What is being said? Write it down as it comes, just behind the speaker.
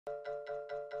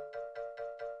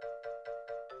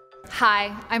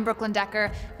Hi, I'm Brooklyn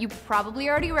Decker. You probably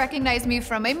already recognize me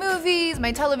from my movies,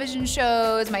 my television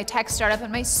shows, my tech startup,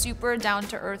 and my super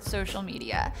down-to-earth social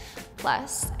media.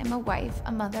 Plus, I'm a wife,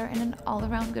 a mother, and an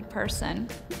all-around good person.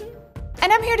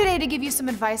 And I'm here today to give you some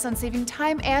advice on saving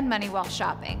time and money while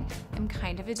shopping. I'm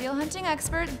kind of a deal hunting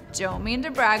expert, don't mean to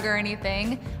brag or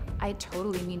anything. I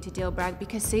totally mean to deal brag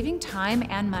because saving time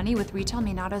and money with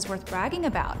RetailMeNot is worth bragging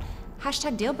about.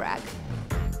 Hashtag deal brag.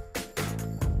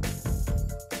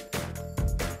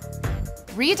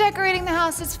 Redecorating the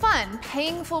house is fun,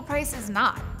 paying full price is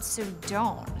not, so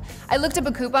don't. I looked up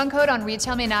a coupon code on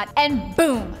RetailMeNot and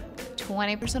boom,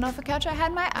 20% off a couch I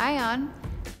had my eye on.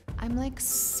 I'm like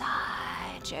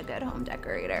such a good home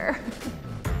decorator.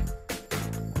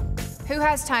 Who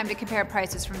has time to compare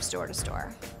prices from store to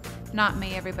store? Not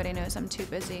me, everybody knows I'm too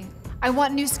busy. I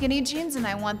want new skinny jeans and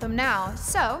I want them now,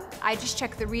 so I just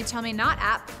checked the RetailMeNot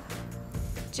app.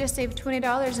 Just saved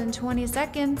 $20 in 20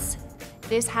 seconds.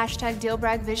 This hashtag deal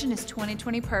brag vision is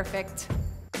 2020 perfect.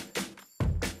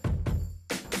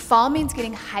 Fall means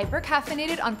getting hyper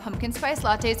caffeinated on pumpkin spice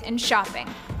lattes and shopping,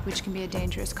 which can be a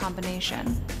dangerous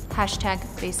combination. Hashtag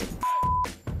basic.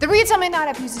 The RetailMeNot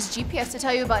app uses GPS to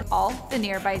tell you about all the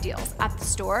nearby deals. At the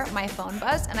store, my phone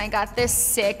buzzed and I got this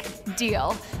sick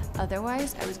deal.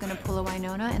 Otherwise, I was gonna pull a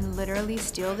Winona and literally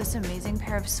steal this amazing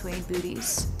pair of suede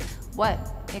booties. What?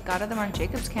 It got out of the Marc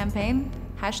Jacobs campaign.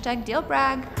 Hashtag deal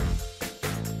brag.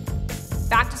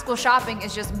 Back to school shopping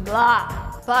is just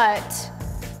blah, but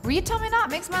RetailMeNot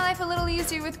makes my life a little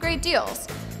easier with great deals.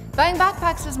 Buying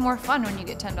backpacks is more fun when you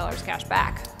get $10 cash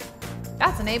back.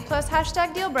 That's an A+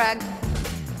 hashtag deal brag.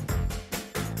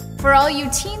 For all you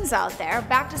teens out there,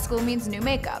 back to school means new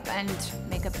makeup, and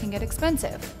makeup can get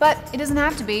expensive, but it doesn't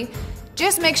have to be.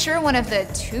 Just make sure one of the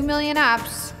 2 million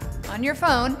apps on your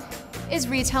phone is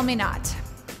RetailMeNot.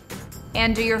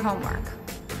 And do your homework.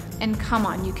 And come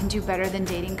on, you can do better than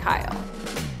dating Kyle.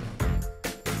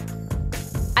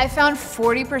 I found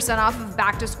 40% off of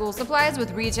back to school supplies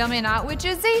with RetailMeNot, which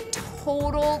is a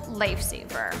total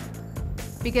lifesaver.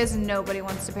 Because nobody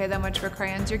wants to pay that much for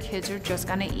crayons your kids are just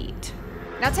gonna eat.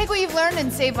 Now take what you've learned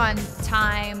and save on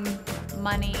time,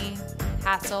 money,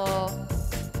 hassle,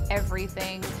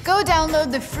 everything. Go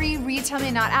download the free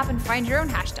RetailMeNot app and find your own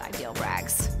hashtag deal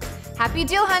brags. Happy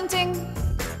deal hunting!